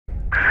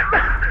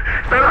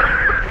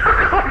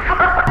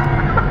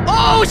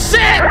Oh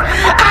shit!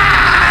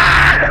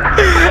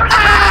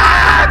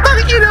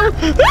 Tangina mo!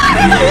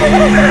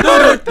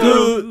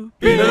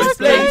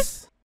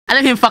 PeenoisePlays.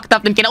 Alam yung fucked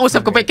up din,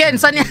 kinausap ko pa, Ken,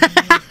 saan yan?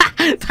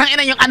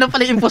 Tangina yung ano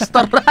pala yung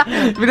impostor.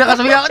 Bigla ka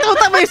sabi ako,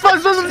 ito may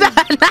sponsor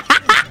dyan.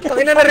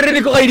 Tangina,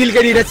 naririnig ko kay Neil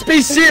kanina,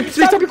 spaceship!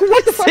 Sabi ko,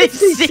 what the fuck?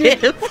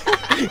 Spaceship!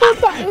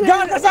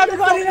 Gago, sabi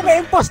ko kanina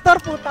may impostor,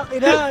 putang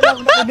ina.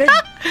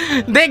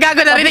 Hindi,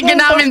 gago, narinig yun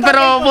namin,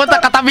 pero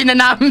puta, katabi na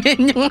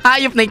namin yung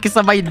hayop na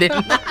ikisabay din.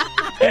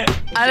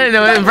 I don't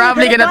know,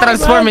 probably gonna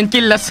transform and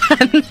kill us.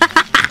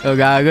 Oh,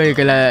 gago, yung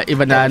kala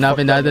iba na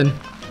hanapin natin.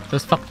 It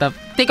was fucked up.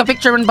 Take a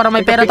picture man para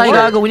may pera tayo,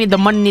 gago. We need the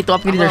money to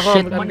upgrade our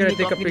shit. I'm gonna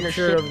take a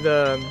picture of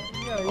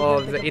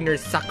the inner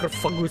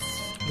sarcophagus.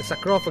 The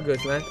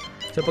sarcophagus, man.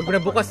 So pag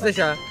nabukas na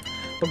siya,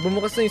 pag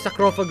bumukas na yung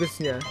sarcophagus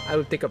niya, I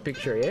will take a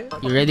picture, yeah?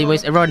 You ready,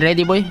 boys? Everyone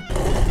ready, boy?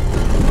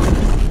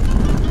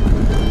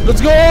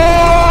 Let's go!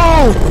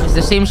 It's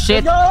the same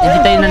shit. Hindi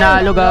tayo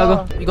nanalo,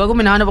 gago. Gago,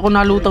 may nahanap ako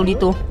nalutaw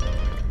dito.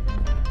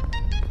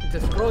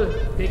 Just scroll.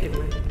 Take it,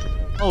 man.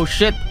 Oh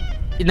shit.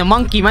 In the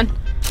monkey, man.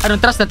 I don't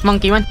trust that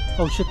monkey, man.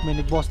 Oh shit, may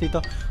nag-boss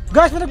dito.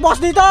 Guys, may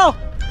nag-boss dito!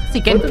 Si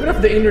Ken.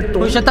 Photograph the inner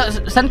toe. Uy,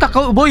 saan ka,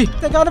 boy?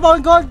 Teka, ano ba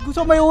ang gold?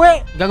 Gusto may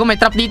uwi. Gago, may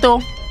trap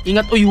dito.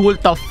 Ingat, uy,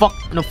 what the fuck?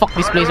 Ano, fuck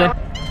this place, man?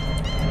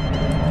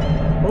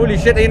 Holy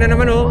shit, ayun na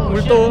naman, oh.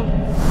 Multo.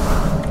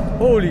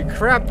 Holy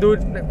crap,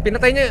 dude.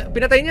 Pinatay niya.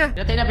 Pinatay niya.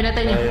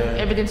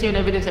 Evidence yun,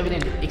 evidence.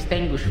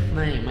 Extinguish.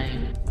 May.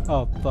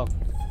 Oh, fuck.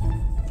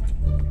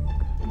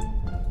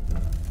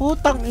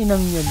 Putang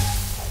inang yan.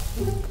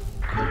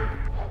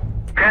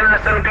 Kaya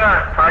nasan ka?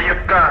 Hayop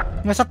ka.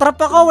 Nasa trap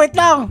ako, wait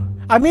lang.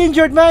 I'm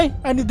injured, man.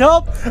 I need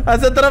help.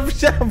 Asa trap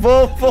siya,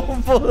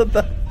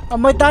 puta. I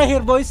might die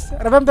here, boys.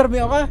 Remember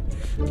me, okay?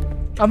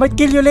 I might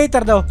kill you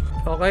later, though.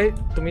 Okay,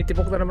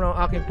 tumitipok na naman ang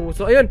aking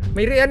puso. Ayun,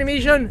 may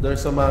reanimation.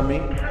 There's a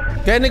mommy.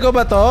 Kenny ko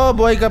ba to?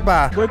 Buhay ka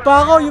pa? Boy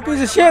pa ako, you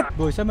piece of shit.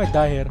 Boys, I might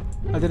die here.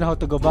 I don't know how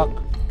to go back.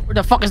 Where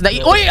the fuck is the...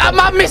 Uy,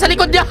 mami sa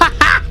likod niya.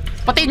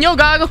 Pati nyo,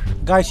 gago.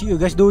 Guys, you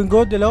guys doing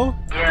good? Hello?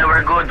 Yeah,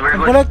 we're good.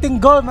 I'm collecting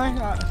gold, man.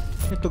 I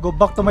need to go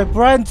back to my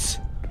friends.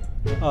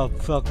 Oh,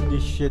 fuck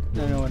this shit.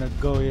 I don't wanna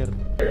go here.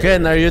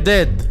 Ken, are you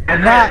dead?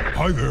 I'm not.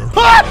 Hi there.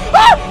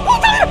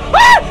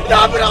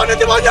 Hinapin ako ng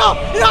demonyo!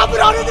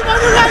 Guys!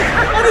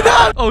 Ano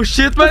na? Oh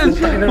shit, man.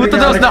 Puta,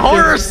 that was the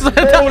horrors.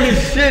 Holy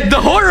shit. The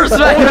horrors,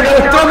 man.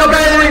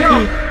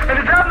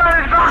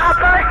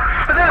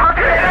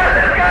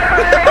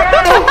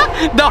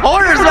 The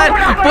horrors, man.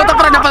 Puta,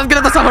 parang napanood ko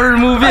na to sa horror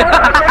movie.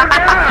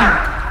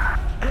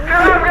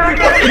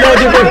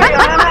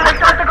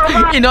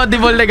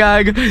 Inaudible na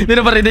gago. Hindi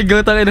na parinig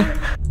ko. Tangina.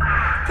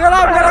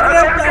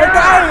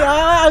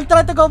 I'll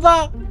try to go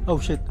back. Oh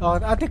shit.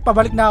 Oh, I think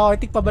pabalik na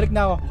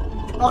ako.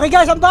 Okay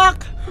guys, I'm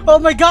back. Oh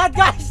my god,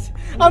 guys.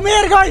 I'm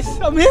here, guys.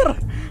 I'm here.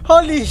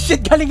 Holy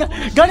shit, galing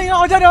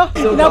ako dyan, oh.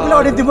 Hinabla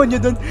ako ng demonyo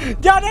dun.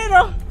 Diyan,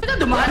 oh.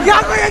 Teka, dumaan.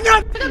 Gago yan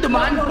yan. Teka,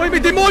 dumaan. Uy,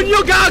 may demonyo,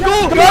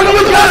 gago!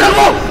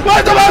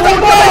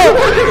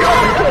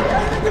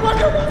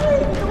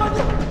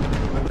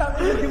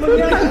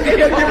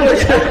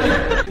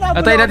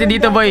 Atay natin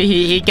dito, boy.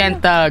 He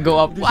can't go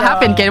up. What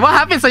happened, Ken? What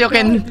happened sa'yo,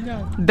 Ken?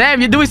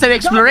 Damn, you're doing some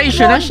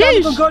exploration, huh?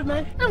 Sheesh.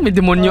 May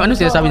demonyo. Ano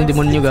sinasabi ng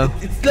demonyo, gago?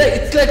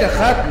 It's like a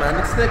cat, man.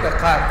 It's like a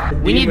cat.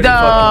 We need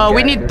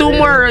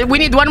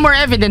one more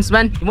evidence,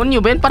 man.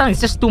 Demonyo ba yan? Parang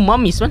it's just two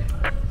mummies, man.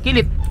 Kill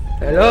it.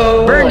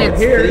 Hello. Burn it.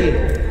 Here.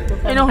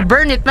 You know,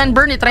 burn it, man.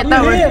 Burn it right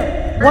now.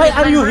 Why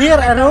are you here,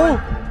 Arrow?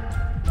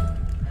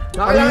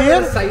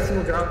 Nakakailangan size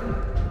mo, grabe.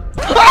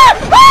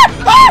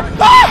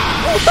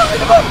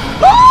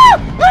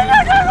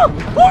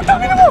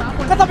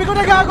 Katabi ko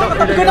na, gago!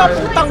 Katabi ko na!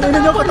 Putang ina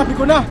nyo, katabi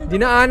ko na!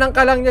 Dinaanan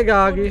ka lang niya,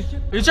 gagi.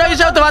 You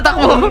siya,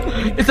 tumatakbo.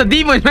 It's a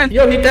demon, man.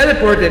 Yo, he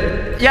teleported.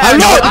 Yeah.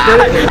 Hello!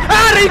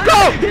 Rico!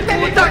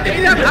 Putang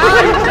inang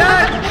hayop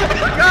yan!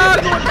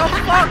 Gago, what the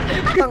fuck?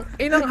 Putang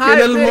inang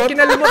hayop.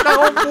 Kinalimot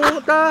ako,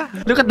 puta.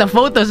 Look at the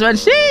photos, man.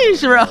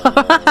 Sheesh, bro.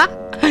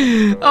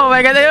 Oh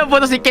my god, ayun po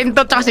si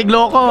Kento tsaka si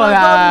Gloco.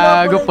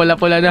 Gago,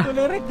 pula-pula na.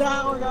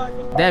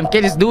 Damn,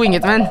 Ken is doing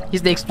it, man.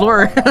 He's the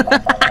explorer.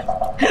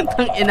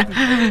 Tangina.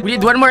 We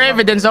need one more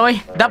evidence,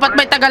 okay? Dapat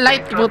may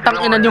taga-light.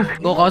 Putang ina nyo.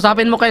 Go,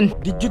 kausapin mo, Ken.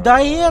 Did you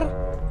die here?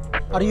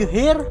 Are you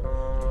here?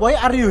 Why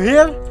are you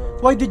here?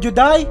 Why did you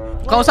die?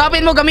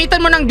 Kausapin mo, gamitan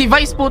mo ng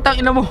device,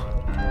 putang ina mo.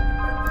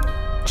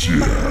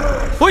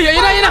 Uy,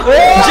 ayun na.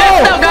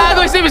 Jeff daw,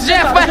 gago. His name is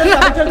Jeff, man.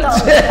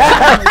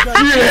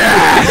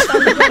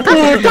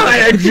 Puta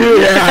kaya,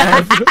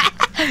 Jeff!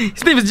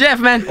 His name is Jeff,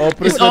 man.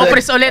 It's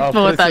Opris ulit,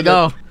 puta.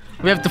 Go.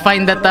 We have to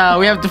find that,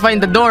 we have to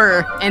find the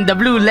door and the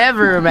blue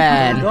lever,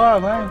 man.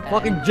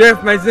 Fucking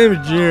Jeff, my name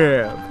is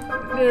Jeff.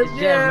 It's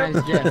Jeff, man.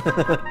 It's Jeff.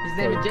 His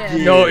name is Jeff.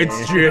 No, it's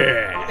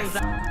Jeff.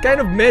 Kind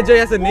of medyo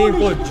has a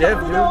name called Jeff,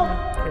 dude.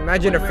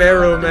 Imagine a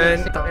pharaoh,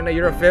 man. Tangina,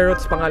 you're a pharaoh,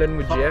 tapos pangalan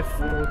mo Jeff.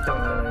 Putang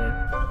ina.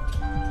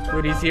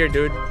 Dude, he's here,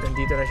 dude.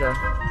 Nandito na siya.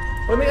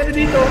 Oh, may ano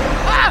dito?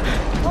 Ah!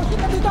 Oh shit,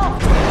 nandito!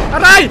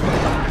 Aray!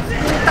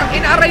 Putang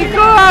ina, aray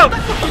ko!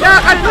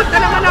 Nakakalmot na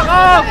naman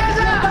ako!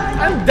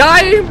 I'm I'm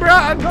dying, bro.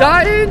 I'm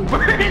dying.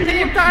 Burn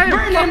him.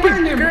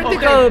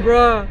 Critical,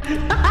 bro.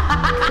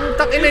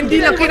 Putang ina,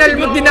 hindi lang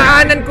kinalmot.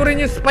 Dinaanan ko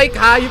rin yung spike.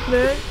 Hayop na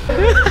yan.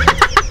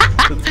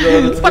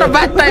 What a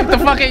bad time to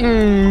fucking...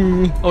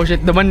 Oh shit,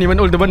 the money, man.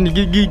 All the money.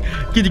 Giddy.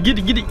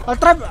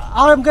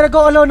 I'm gonna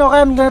go alone, okay?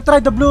 I'm gonna try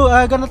the blue,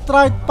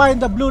 find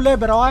the blue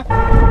lever, okay?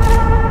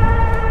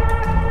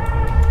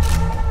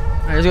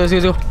 Alright, let's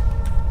go.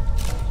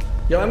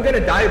 Yo, I'm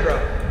gonna die, bro.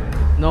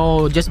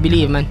 No, just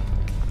believe, man.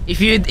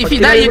 If you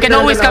die, you can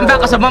always come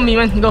back as a mummy,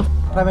 man. Go.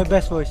 Try my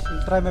best, boys.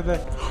 Try my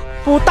best.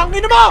 Putang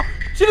ina mo!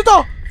 Sino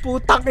to?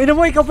 Putang ina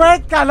mo, ikaw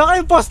Bert. Kala ko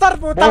impostor.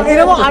 Putang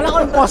ina mo, kala ko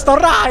impostor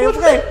na. Ayun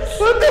ka eh.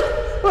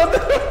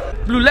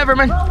 Blue lever,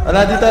 man.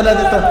 Ala dito.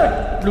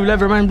 Blue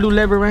lever, man.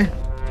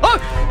 Oh!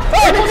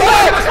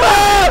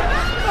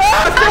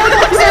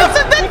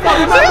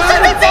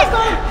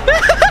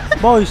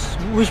 Boys,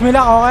 wish me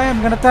luck, okay?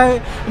 I'm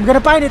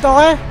gonna find it,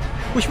 okay?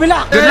 Wish me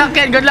luck. Good luck,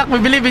 Ken. Good luck. We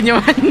believe in you,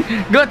 man.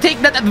 Go take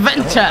that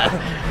adventure.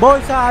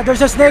 Boys, there's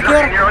a snake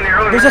here.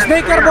 There's a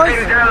snake here, boys.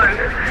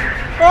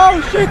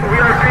 Oh shit! We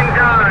are pinned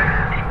down.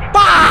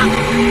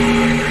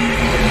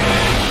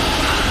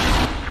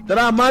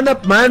 Tara, man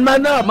up, man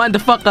up. Man the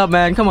fuck up,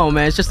 man. Come on,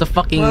 man. It's just a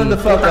fucking... Man the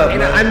fuck up,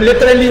 man. I'm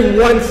literally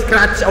one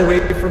scratch away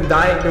from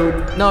dying,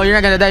 dude. No, you're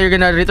not gonna die. You're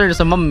gonna return as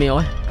a mummy,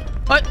 okay?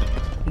 What?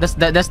 That's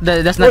not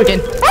Ken.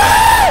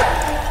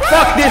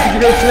 Fuck this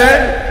bitch, man.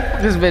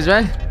 This bitch,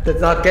 man.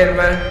 That's not Ken,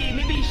 man.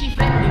 Maybe she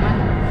friendly,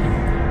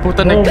 man.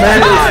 Puta na...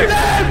 man.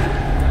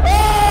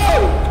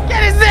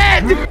 Ken is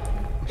dead!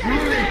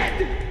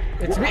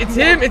 It's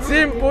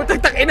him.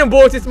 Putang takin ng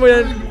boses mo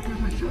yan.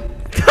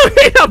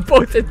 Takin ang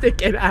boses ni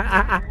Ken. He's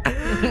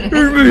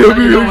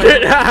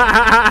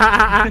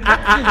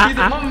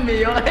a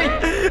mummy, okay?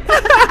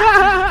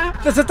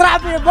 There's a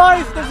trap here,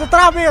 boys! There's a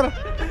trap here!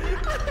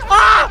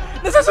 Ah!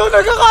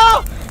 Nasasunog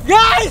ako!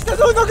 Guys!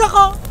 Nasunog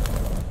ako!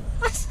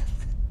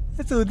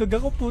 Nasunog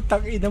ako,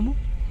 putang ina mo.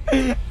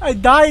 I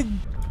died!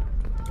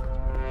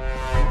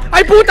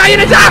 Ay, puta!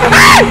 Yun na siya!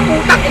 Ay!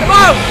 Putang ina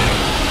mo!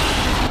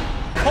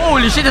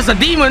 Holy shit, that's a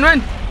demon,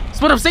 man!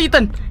 Spot of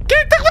Satan!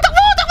 Takbo na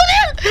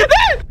yan!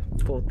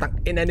 Putang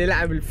ina nila,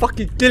 I will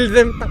fucking kill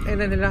them. Tang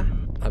ina nila,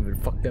 I will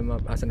fuck them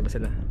up. Asan na ba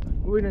sila?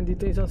 Uy,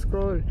 nandito yung isang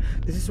scroll.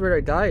 This is where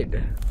I died.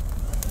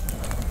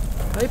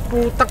 Ay,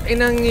 putang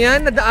inang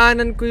yan.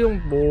 Nadaanan ko yung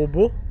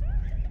bobo.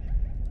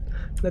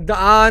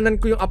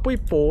 Nadaanan ko yung apoy,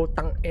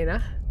 putang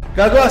ina.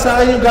 Gagawa sa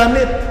akin yung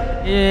gamit.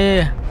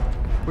 Yeah.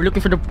 We're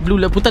looking for the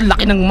blue lever. Puta,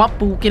 laki ng map.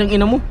 Puki ng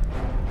ina mo.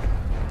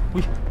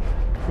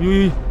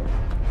 Uy.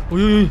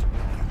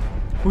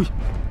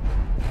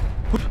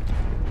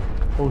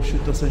 Oh shit,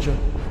 nasa siya.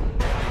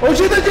 Oh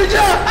shit, nasa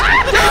siya!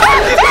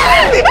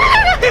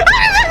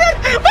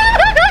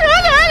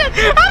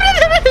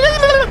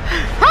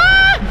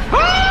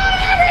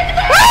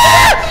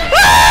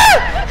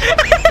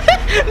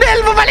 Nel,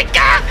 bumalik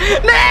ka!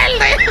 Nel!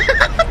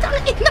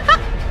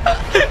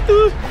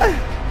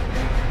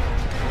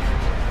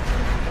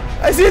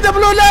 I see the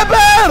blue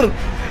lever!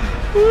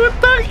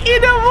 Putang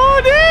ina mo,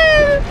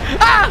 Nel!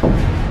 Ah!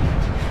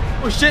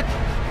 Oh shit,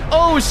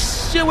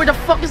 where the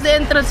fuck is the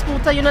entrance?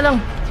 Puta, yun na lang.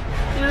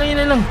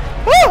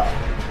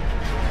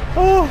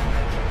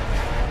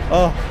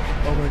 Oh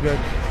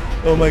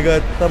my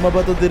god. Tama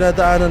ba to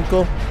dinadaanan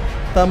ko?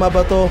 Tama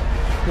ba to?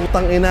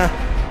 Putang ina.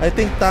 I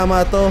think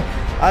tama to.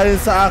 Ayon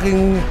sa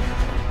aking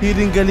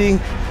hiling galing.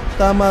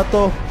 Tama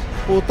to.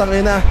 Putang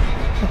ina.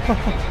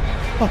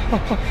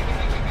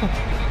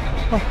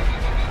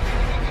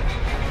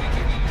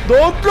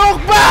 Don't look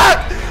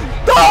back!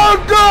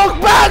 Don't look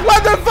back,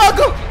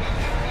 motherfucker!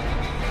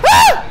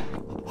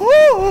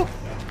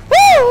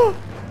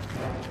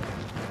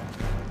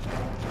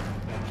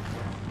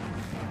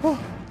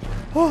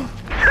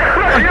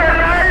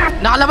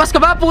 Nakalabas ka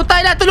ba? Puta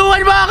ina,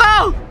 tulungan mo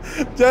ako!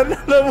 Diyan,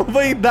 alam mo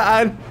ba yung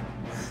daan?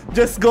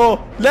 Just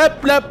go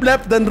left,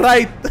 then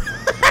right.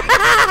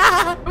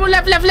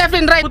 Left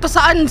and right. Puta,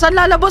 saan? Saan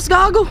lalabas,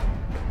 gago?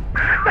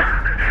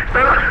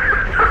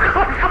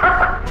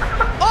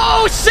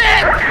 Oh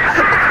shit!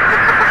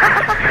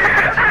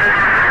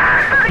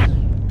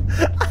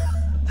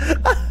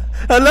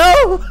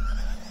 Hello?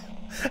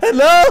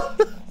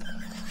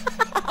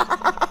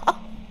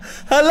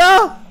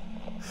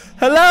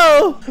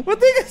 Ba't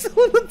di ka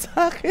sumunod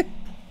sa akin?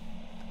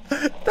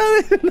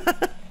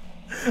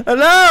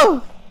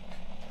 Hello?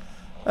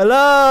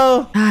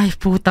 Ay,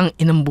 putang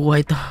inang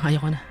buhay to.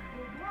 Ayoko na.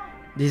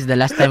 This is the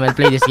last time I'll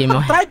play this game.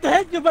 Try to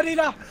help you,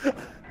 Manila!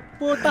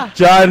 Puta!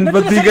 Jan,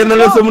 ba't di ka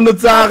nalang sumunod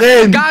sa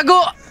akin?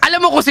 Gago!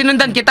 Alam mo kung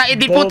sinundan kita,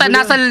 edi puta,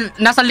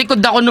 nasa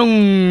likod ako nung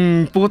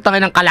putang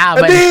inang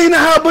kalaban. Edi,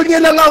 nahabol niya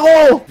lang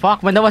ako!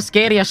 Fuck man, that was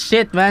scary as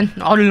shit, man.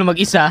 Ako lang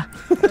mag-isa.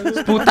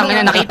 Putang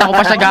ina, nakita ko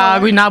pa siya,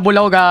 gago. Hinabol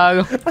ako,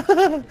 gago.